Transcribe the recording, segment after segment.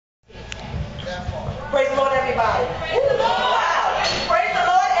Praise the Lord, everybody. Wow. Praise the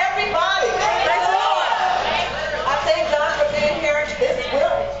Lord, everybody. Praise the Lord. I thank God for being here.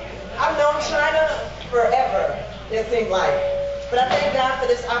 I've known China forever, it seems like. But I thank God for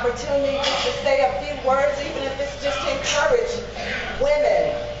this opportunity just to say a few words, even if it's just to encourage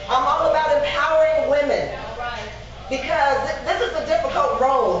women. I'm all about empowering women. Because this is a difficult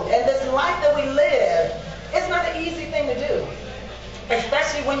road, and this life that we live, it's not an easy thing to do.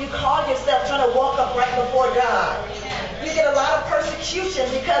 Especially when you call yourself trying to walk up right before God. You get a lot of persecution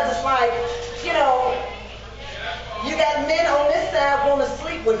because it's like, you know, you got men on this side want to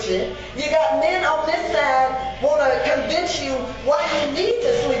sleep with you. You got men on this side want to convince you why you need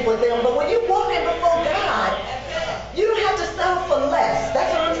to sleep with them. But when you're walking before God, you don't have to settle for less.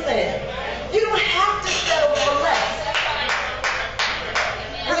 That's what I'm saying. You don't have to settle for less.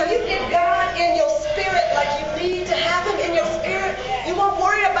 When you get God in your spirit like you need to have him in your spirit, you won't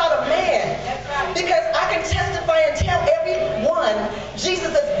worry about a man. Because I can testify and tell everyone,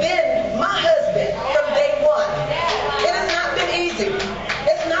 Jesus has been my husband from day one. It has not been easy.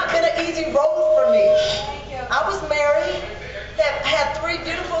 It's not been an easy road for me. I was married, had 3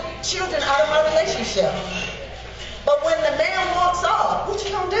 beautiful children out of my relationship. But when the man walks off, what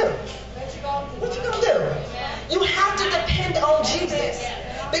you gonna do? What you gonna do? You have to depend on Jesus.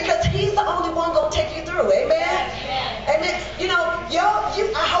 Because he's the only one gonna take you through, amen? And then, you know,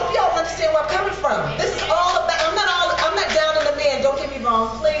 I hope y'all understand where I'm coming from. This is all about. I'm not down in the men. Don't get me wrong,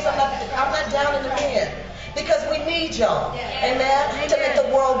 please. I'm not down in the men because we need y'all, amen, to make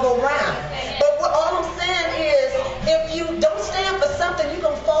the world go round. But all I'm saying is, if you don't stand for something, you're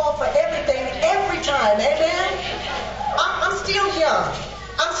gonna fall for everything every time, amen? I'm still young.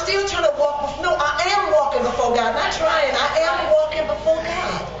 I'm still trying to walk. No, I am walking before God. Not trying. I am walking before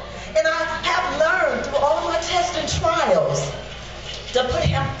God. And I have learned through all my tests and trials to put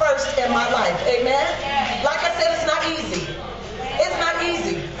him first in my life. Amen? Like I said, it's not easy. It's not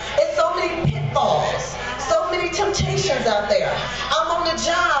easy. It's so many pitfalls. So many temptations out there. I'm on the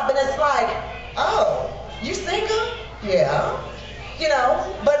job and it's like, oh, you single? Yeah. You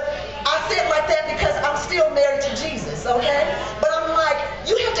know, but I say it like that because I'm still married to Jesus, okay? But I'm like,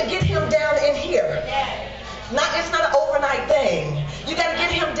 you have to get him down in here. It's not an overnight thing. You got to get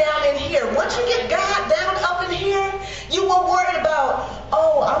him down in here. Once you get God down up in here, you won't worry about,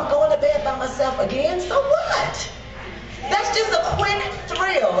 oh, I'm going to bed by myself again. So what? That's just a quick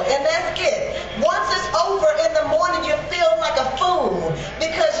thrill, and that's it. Once it's over in the morning, you feel like a fool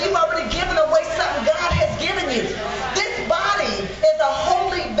because you've already given away something God has given you. This body is a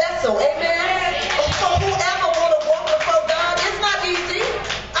holy vessel, amen? So whoever want to walk before God, it's not easy.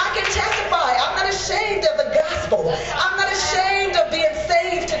 I can testify. I'm not ashamed of the gospel. I'm not ashamed of being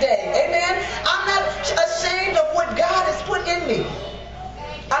saved today, amen? I'm not ashamed of what God has put in me.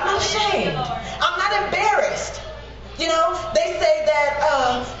 I'm not ashamed. I'm not embarrassed. You know, they say that,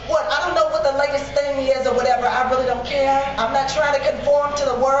 I don't know what the latest thing is or whatever. I really don't care. I'm not trying to conform to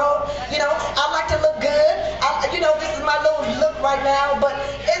the world. You know, I like to look good. This is my little look right now, but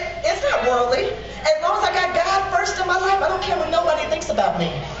it's not worldly. As long as I got God first in my life, I don't care what nobody thinks about me.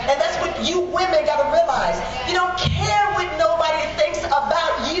 And that's what you women got to realize. You don't care what nobody thinks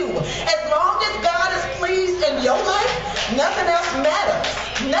about you. As long as God is pleased in your life, nothing else matters.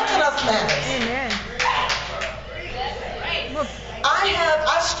 Nothing else matters. Amen.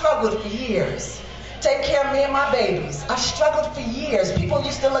 I struggled for years. Take care of me and my babies. I struggled for years. People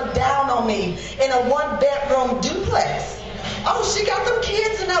used to look down on me in a 1-bedroom duplex. Oh, she got them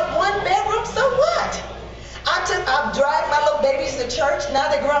kids in that 1 bedroom, so what? I've dragged my little babies to church. Now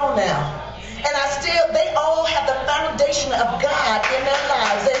they're grown now. And they all have the foundation of God in their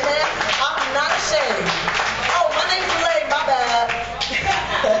lives. Amen? I'm not ashamed. Oh, my name's Elaine, my bad.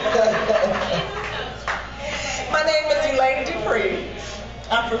 My name is Elaine Dupre.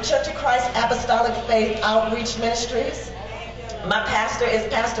 I'm from Church of Christ Apostolic Faith Outreach Ministries. My pastor is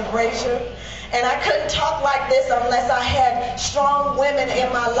Pastor Brazier. And I couldn't talk like this unless I had strong women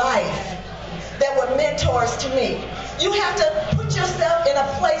in my life that were mentors to me. You have to put yourself in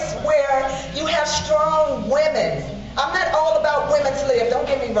a place where you have strong women. I'm not all about women's lib. Don't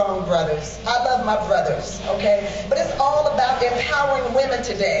get me wrong, brothers. I love my brothers, okay? But it's all about empowering women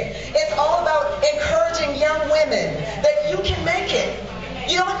today. It's all about encouraging young women that you can make it.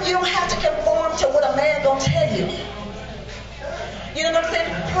 You don't have to conform to what a man gonna tell you. You know what I'm saying?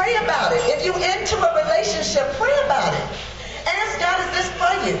 Pray about it. If you're into a relationship, pray about it. Ask God, is this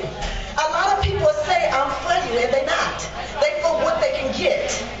for you? A lot of people say, I'm for you, and they're not. They for what they can get.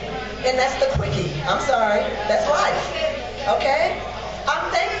 And that's the quickie. I'm sorry. That's life. Okay?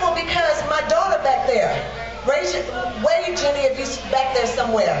 I'm thankful because my daughter back there, wave, Jenny, if you're back there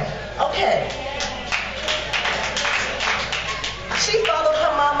somewhere. Okay. She followed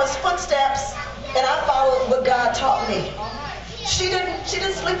her mama's footsteps, and I followed what God taught me. She didn't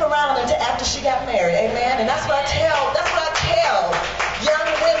sleep around until after she got married. Amen. And that's what I tell young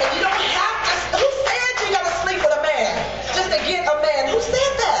women. You don't have to. Who said you got to sleep with a man just to get a man? Who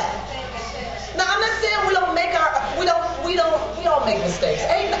said that? Now I'm not saying we all make mistakes.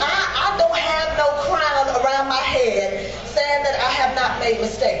 I don't have no crown around my head saying that I have not made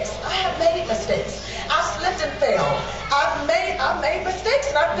mistakes. I have made mistakes. I've slipped and fell. I've made mistakes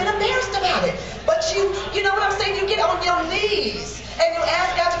and I've been embarrassed about it. But you know what I'm saying? You get on your knees and you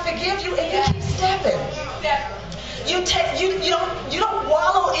ask God to forgive you and you keep stepping. You don't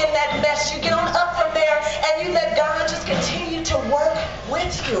wallow in that mess. You get on up from there and you let God just continue to work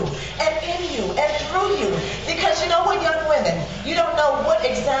with you and in you and through you. Because you know what, young women, you don't know what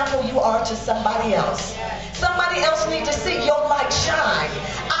example you are to somebody else. Somebody else needs to see your light shine.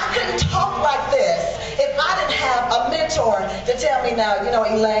 I couldn't talk like this if I didn't have a mentor to tell me now, you know,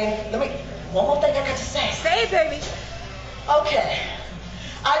 Elaine, one more thing I got to say. Say it, baby. Okay.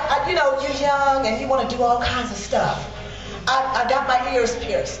 You know, you're young and you want to do all kinds of stuff. I got my ears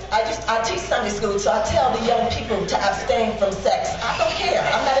pierced. I teach Sunday school, so I tell the young people to abstain from sex. I don't care.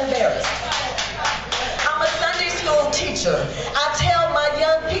 I'm not embarrassed. I'm a Sunday school teacher. I tell my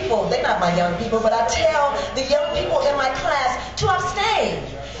young people, they're not my young people, but I tell the young people in my class to abstain.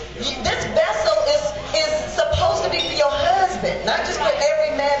 This vessel is supposed to be for your husband, not just for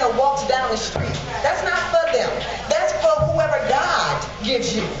every man that walks down the street. That's not for them. That's for whoever God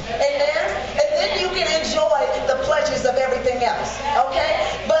gives you. Amen? And then you can enjoy the pleasures of everything else. Okay?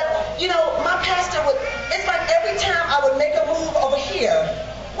 But, you know, my pastor it's like every time I would make a move over here,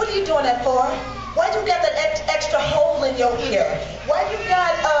 what are you doing that for? Why you got that extra hole in your ear? Why you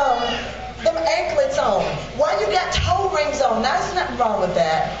got them anklets on? Why you got toe rings on? Now, there's nothing wrong with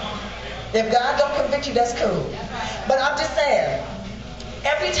that. If God don't convict you, that's cool. But I'm just saying,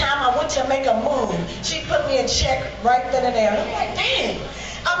 every time I went to make a move, she put me in check right then and there. And I'm like, dang,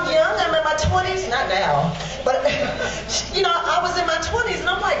 I'm young, I'm in my 20s, not now. But, you know, I was in my 20s, and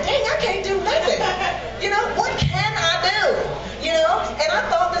I'm like, dang, I can't do nothing. You know, what can I do? You know, and I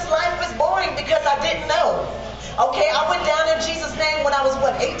thought this life was boring because I didn't know. Okay, I went down in Jesus' name when I was,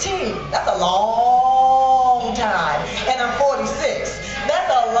 18? That's a long time. And I'm 46. That's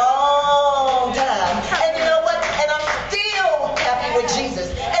a long time. And you know what? And I'm still happy with Jesus.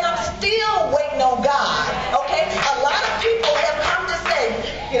 And I'm still waiting on God. Okay? A lot of people have come to say,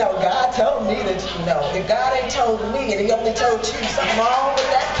 you know, God told me that, you know, if God ain't told me and he only told you, something wrong with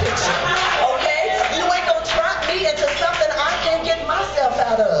that picture. Okay? You ain't going to trap me into something I can't get myself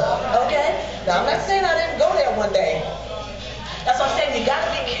out of. Okay? Now, I'm not saying I didn't go there one day. That's what I'm saying. You got to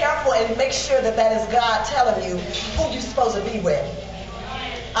be careful and make sure that that is God telling you who you're supposed to be with.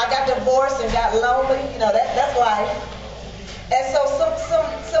 I got divorced and got lonely. You know, that's life. And so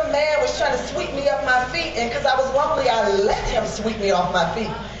some man was trying to sweep me off my feet, and because I was lonely, I let him sweep me off my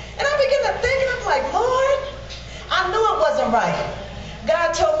feet. And I began to think, and I'm like, Lord, I knew it wasn't right.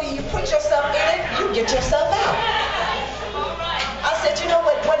 God told me, you put yourself in it, you get yourself out. I said, you know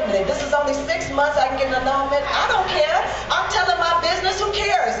what, wait a minute, this is only 6 months, I can get an annulment. I don't care. I'm telling my business, who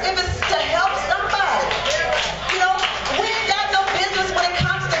cares? If it's to help somebody. You know, we ain't got no business when it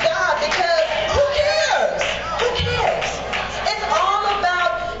comes to God, because who cares? Who cares? It's all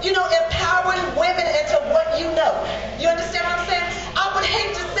about, you know, empowering women into what you know. You understand what I'm saying? I would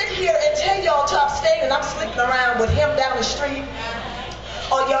hate to sit here and tell y'all to abstain and I'm sleeping around with him down the street.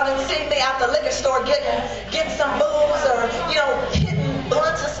 Or y'all didn't see me at the liquor store getting some booze or, you know, hitting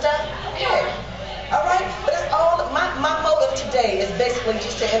blunts and stuff. Okay. All right? But it's all, my motive today is basically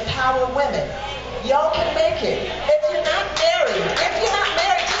just to empower women. Y'all can make it. If you're not married,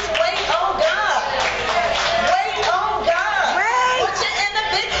 just wait on God. Wait on God. What you in a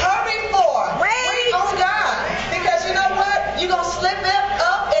big hurry for? Wait on God. Because you know what? You're going to slip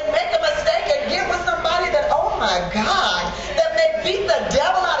up and make a mistake and get with somebody that, oh my God, that may beat the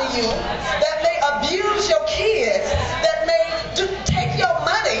devil out of you, that may abuse your kids, that may take your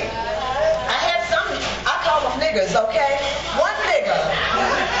money. I had some, I call them niggers, okay?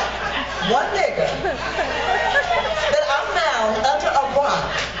 One nigger that I found under a rock.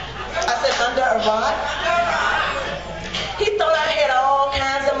 I said, under a rock? He thought I had all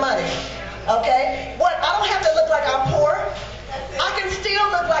kinds of money, okay? What, I don't have to look like I'm poor. I can still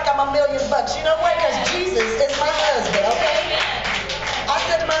look like I'm $1 million. You know what? Because Jesus is my husband, okay? I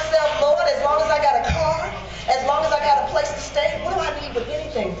said to myself, Lord, as long as I got a car, as long as I got a place to stay, what do I need with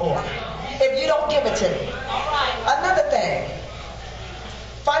anything for if you don't give it to me? Another thing,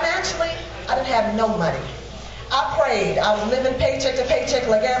 financially, I didn't have no money. I prayed. I was living paycheck to paycheck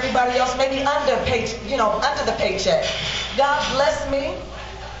like everybody else, maybe under the paycheck. God blessed me.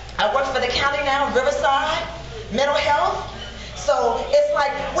 I work for the county now, Riverside, mental health. So it's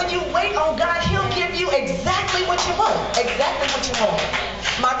like when you wait on God, he'll give you exactly what you want. Exactly what you want.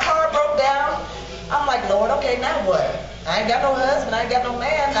 My car broke down. I'm like, Lord, okay, now what? I ain't got no husband, I ain't got no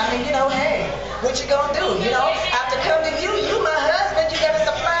man. I mean, hey, what you gonna do? I have to come to you. You my husband, you gotta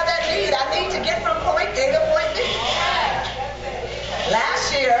supply that need. I need to get from point A to point B.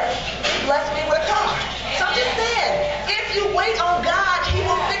 Last year, he blessed me with a car. So I'm just saying, if you wait on God, he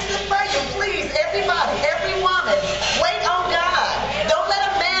will fix it for you. Please, everybody, every woman, wait on God. Don't let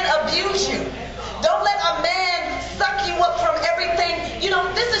a man abuse you. Don't let a man suck you up from everything.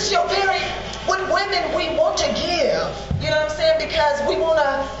 This is your very, with women, we want to give. You know what I'm saying? Because we want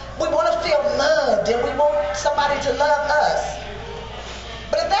to feel loved and we want somebody to love us.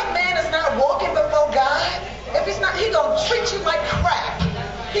 But if that man is not walking before God, if he's not, he's going to treat you like crap.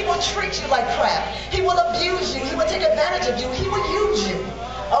 He will treat you like crap. He will abuse you. He will take advantage of you. He will use you.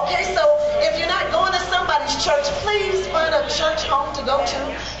 Okay, so if you're not going to somebody's church, please find a church home to go to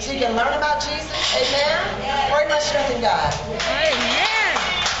so you can learn about Jesus. Amen? Pray my strength in God. Amen.